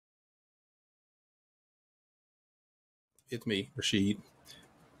It's me, Rashid.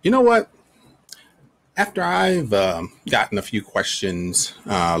 You know what? After I've gotten a few questions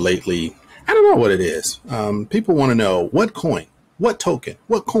lately, I don't know what it is. People want to know what coin, what token,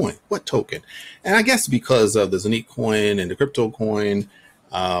 what coin, what token. And I guess because of the Zenith coin and the crypto coin,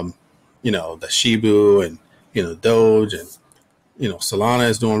 the Shibu and, Doge and, Solana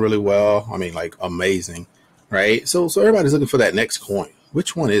is doing really well. I mean, like amazing, right? So everybody's looking for that next coin.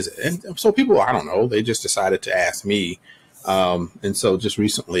 Which one is it? And so people, I don't know, they just decided to ask me. And so just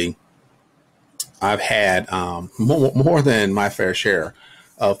recently, I've had more than my fair share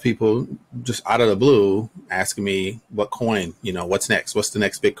of people just out of the blue asking me what coin, what's next? What's the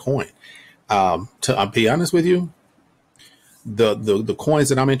next big coin? To be honest with you, the coins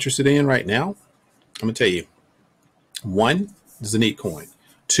that I'm interested in right now, I'm going to tell you, one, Zenith coin.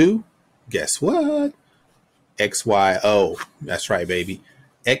 Two, guess what? XYO. That's right, baby.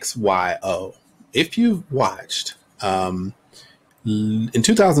 XYO. If you've watched, in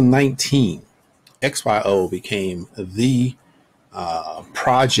 2019, XYO became the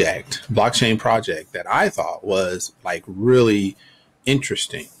blockchain project that I thought was like really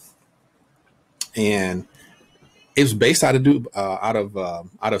interesting, and it was based out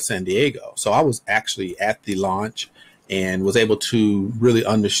of San Diego. So I was actually at the launch and was able to really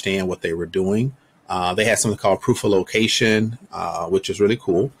understand what they were doing. They had something called proof of location, which is really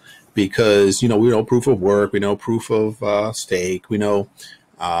cool because we know proof of work, we know proof of stake, we know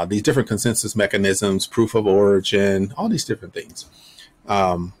these different consensus mechanisms, proof of origin, all these different things.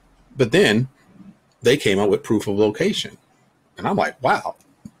 But then they came up with proof of location. And I'm like, wow.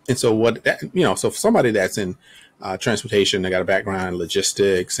 And so so for somebody that's in transportation, they got a background in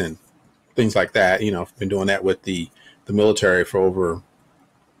logistics and things like that, been doing that with the military for over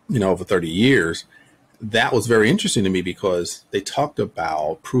 30 years. That was very interesting to me because they talked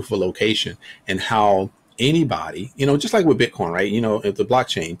about proof of location and how anybody, just like with Bitcoin, right? If the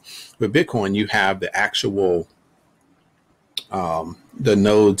blockchain, with Bitcoin, you have the actual, the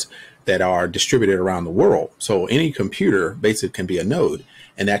nodes that are distributed around the world. So any computer basically can be a node,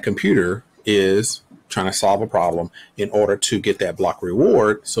 and that computer is trying to solve a problem in order to get that block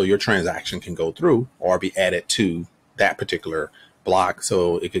reward. So your transaction can go through or be added to that particular block.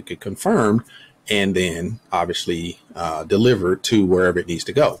 So it could get confirmed and then obviously delivered to wherever it needs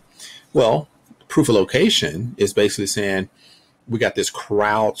to go. Well, proof of location is basically saying we got this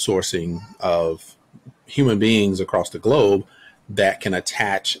crowdsourcing of human beings across the globe that can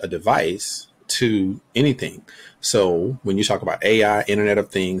attach a device to anything. So when you talk about AI, Internet of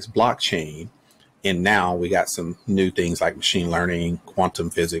Things, blockchain, and now we got some new things like machine learning, quantum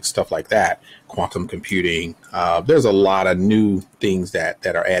physics, stuff like that, quantum computing. There's a lot of new things that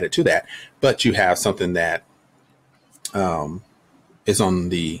are added to that, but you have something that is on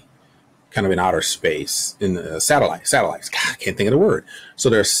the kind of in outer space in the satellites. God, I can't think of the word.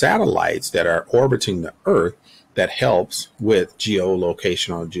 So there are satellites that are orbiting the Earth that helps with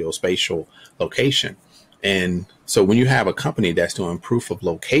geolocation or geospatial location. And so when you have a company that's doing proof of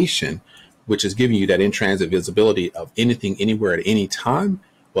location, which is giving you that in-transit visibility of anything, anywhere at any time,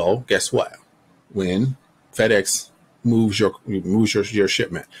 well, guess what? When FedEx moves your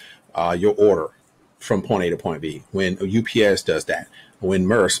shipment, your order from point A to point B, when UPS does that, when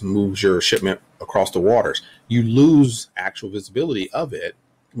Maersk moves your shipment across the waters, you lose actual visibility of it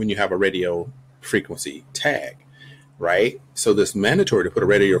when you have a radio frequency tag, right? So this mandatory to put a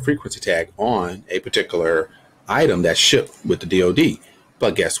radio frequency tag on a particular item that's shipped with the DoD.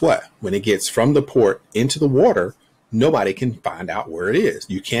 But guess what? When it gets from the port into the water, nobody can find out where it is.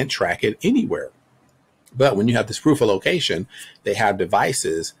 You can't track it anywhere. But when you have this proof of location, they have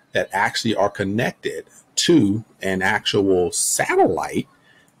devices that actually are connected to an actual satellite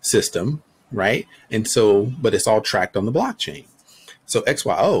system, right? And so, but it's all tracked on the blockchain. So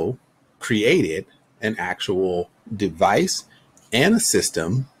XYO created an actual device and a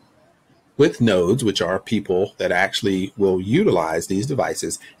system with nodes, which are people that actually will utilize these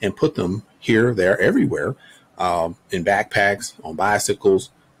devices and put them here, there, everywhere, in backpacks, on bicycles,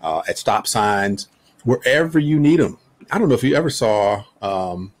 at stop signs, wherever you need them. I don't know if you ever saw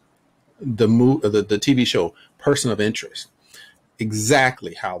the TV show Person of Interest.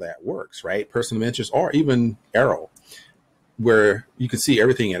 Exactly how that works, right? Person of Interest, or even Arrow, where you can see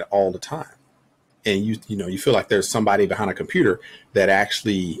everything at all the time. And you feel like there's somebody behind a computer that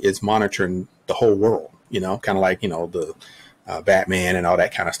actually is monitoring the whole world, kind of like, the Batman and all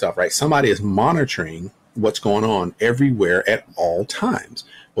that kind of stuff, right? Somebody is monitoring what's going on everywhere at all times.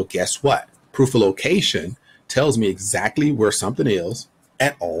 Well, guess what? Proof of location tells me exactly where something is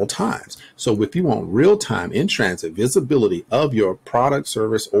at all times. So if you want real-time in-transit visibility of your product,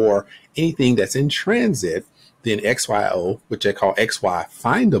 service, or anything that's in transit, Then XYO, which they call XY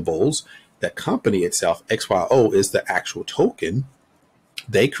Findables, the company itself, XYO is the actual token.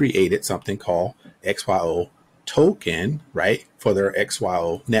 They created something called XYO token, right, for their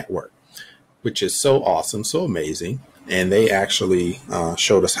XYO network, which is so awesome, so amazing. And they actually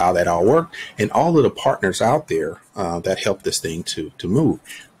showed us how that all worked, and all of the partners out there that helped this thing to move.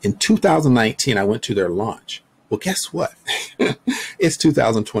 In 2019, I went to their launch. Well, guess what? It's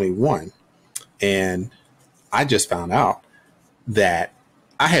 2021, and I just found out that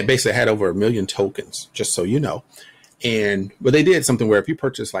I had basically had over 1 million tokens, just so you know. But they did something where if you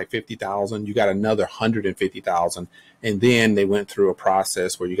purchase like 50,000, you got another 150,000. And then they went through a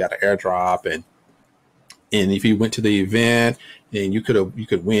process where you got an airdrop, and if you went to the event, then you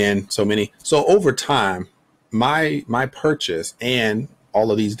could win so many. So over time, my purchase and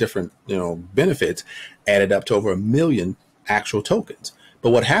all of these different, benefits added up to over 1 million actual tokens. But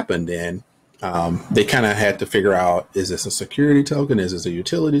what happened then, they kind of had to figure out, is this a security token? Is this a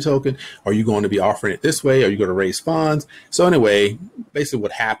utility token? Are you going to be offering it this way? Are you going to raise funds? So anyway, basically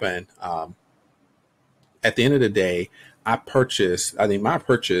what happened, at the end of the day, I think my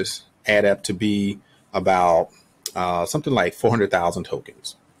purchase added up to be about something like 400,000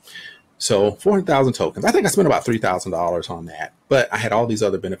 tokens. So 400,000 tokens. I think I spent about $3,000 on that, but I had all these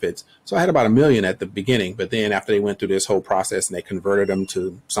other benefits. So I had about 1 million at the beginning, but then after they went through this whole process and they converted them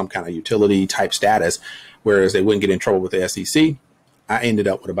to some kind of utility type status, whereas they wouldn't get in trouble with the SEC, I ended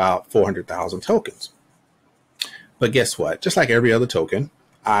up with about 400,000 tokens. But guess what? Just like every other token,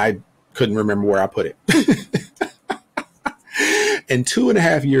 I couldn't remember where I put it. And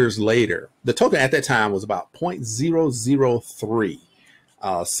 2.5 years later, the token at that time was about 0.003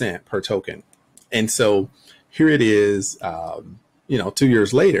 cent per token. And so here it is, 2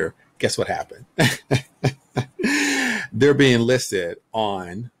 years later, guess what happened? They're being listed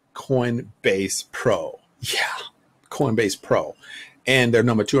on Coinbase Pro. Yeah, Coinbase Pro. And they're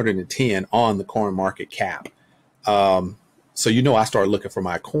number 210 on the coin market cap. So, I started looking for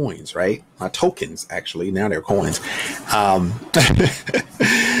my coins, right? My tokens, actually. Now they're coins.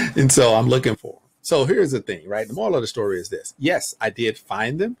 And so I'm looking for them. So here's the thing, right? The moral of the story is this. Yes, I did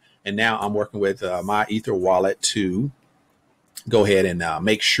find them. And now I'm working with my Ether wallet to go ahead and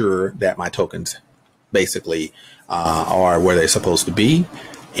make sure that my tokens basically are where they're supposed to be.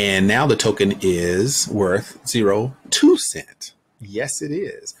 And now the token is worth 0.02 cents. Yes, it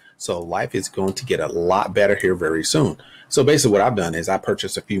is. So life is going to get a lot better here very soon. So basically what I've done is I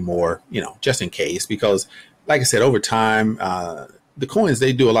purchased a few more, just in case, because like I said, over time, the coins,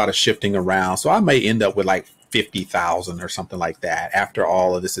 they do a lot of shifting around. So I may end up with like 50,000 or something like that after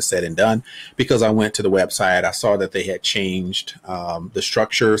all of this is said and done, because I went to the website, I saw that they had changed the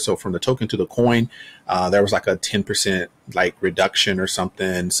structure. So from the token to the coin, there was like a 10% like reduction or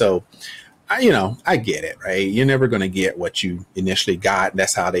something. So I get it, right? You're never going to get what you initially got.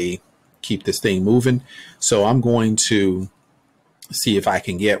 That's how they keep this thing moving. So I'm going to see if I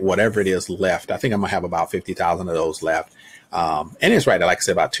can get whatever it is left. I think I'm gonna have about 50,000 of those left. And it's right at, like I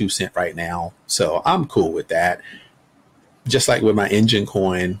said, about 2 cents right now. So I'm cool with that. Just like with my engine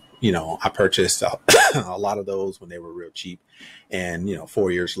coin, I purchased a lot of those when they were real cheap. And,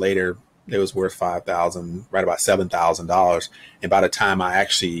 4 years later, it was worth $5,000, right about $7,000. And by the time I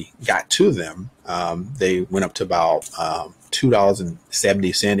actually got to them, they went up to about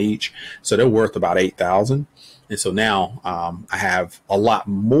 $2.70 each. So they're worth about $8,000. And so now I have a lot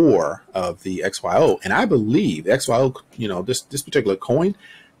more of the XYO, and I believe XYO, this particular coin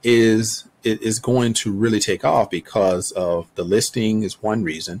is going to really take off because of the listing is one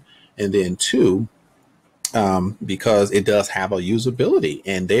reason, and then two, because it does have a usability,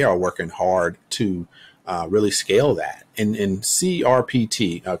 and they are working hard to really scale that. And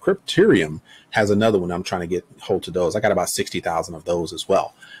CRPT, Crypterium, has another one. I'm trying to get hold to those. I got about 60,000 of those as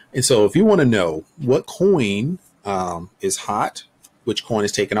well. And so if you want to know what coin is hot, which coin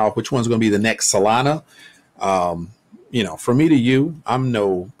is taking off, which one's going to be the next Solana, from me to you, I'm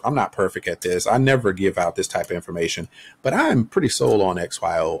not perfect at this. I never give out this type of information, but I'm pretty sold on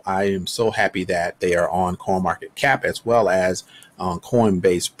XYO. I am so happy that they are on CoinMarketCap as well as on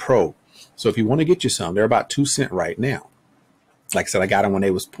Coinbase Pro. So if you want to get you some, they're about 2 cents right now. Like I said, I got them when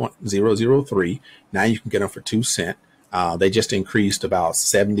they was 0.003. Now you can get them for 2 cents. They just increased about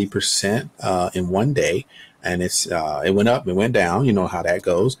 70% in one day, and it went up, it went down. You know how that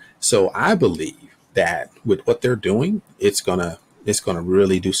goes. So I believe that with what they're doing, it's gonna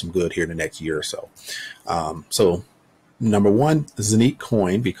really do some good here in the next year or so. So number one, Zenith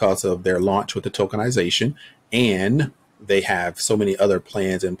Coin, because of their launch with the tokenization, and they have so many other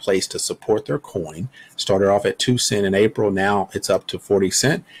plans in place to support their coin. Started off at 2 cents in April. Now it's up to 40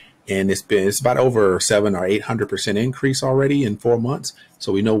 cents. and it's about over 700 or 800% increase already in 4 months.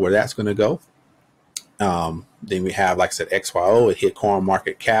 So we know where that's going to go. Then we have, like I said, XYO. It hit coin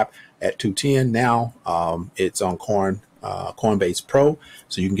market cap at 210. Now it's on Coinbase Pro,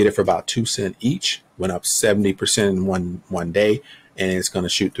 so you can get it for about 2 cents each. Went up 70% in one day, and it's going to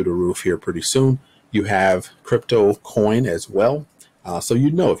shoot through the roof here pretty soon. You have crypto coin as well. So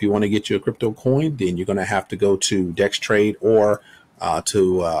if you want to get you a crypto coin, then you're going to have to go to DexTrade or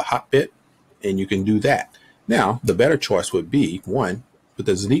to Hotbit, and you can do that. Now, the better choice would be, one, with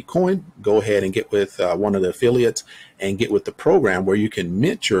the Zanique coin, go ahead and get with one of the affiliates and get with the program where you can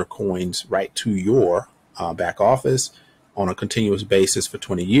mint your coins right to your back office on a continuous basis for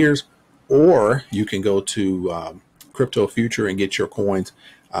 20 years. Or you can go to Crypto Future and get your coins,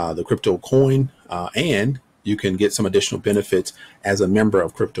 the crypto coin, and you can get some additional benefits as a member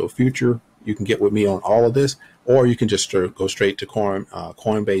of Crypto Future. You can get with me on all of this, or you can just go straight to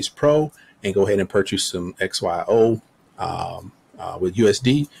Coinbase Pro and go ahead and purchase some XYO with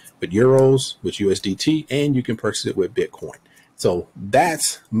USD, with euros, with USDT, and you can purchase it with Bitcoin. So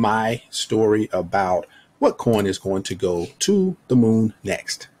that's my story about what coin is going to go to the moon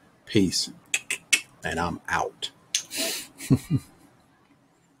next. Peace. And I'm out.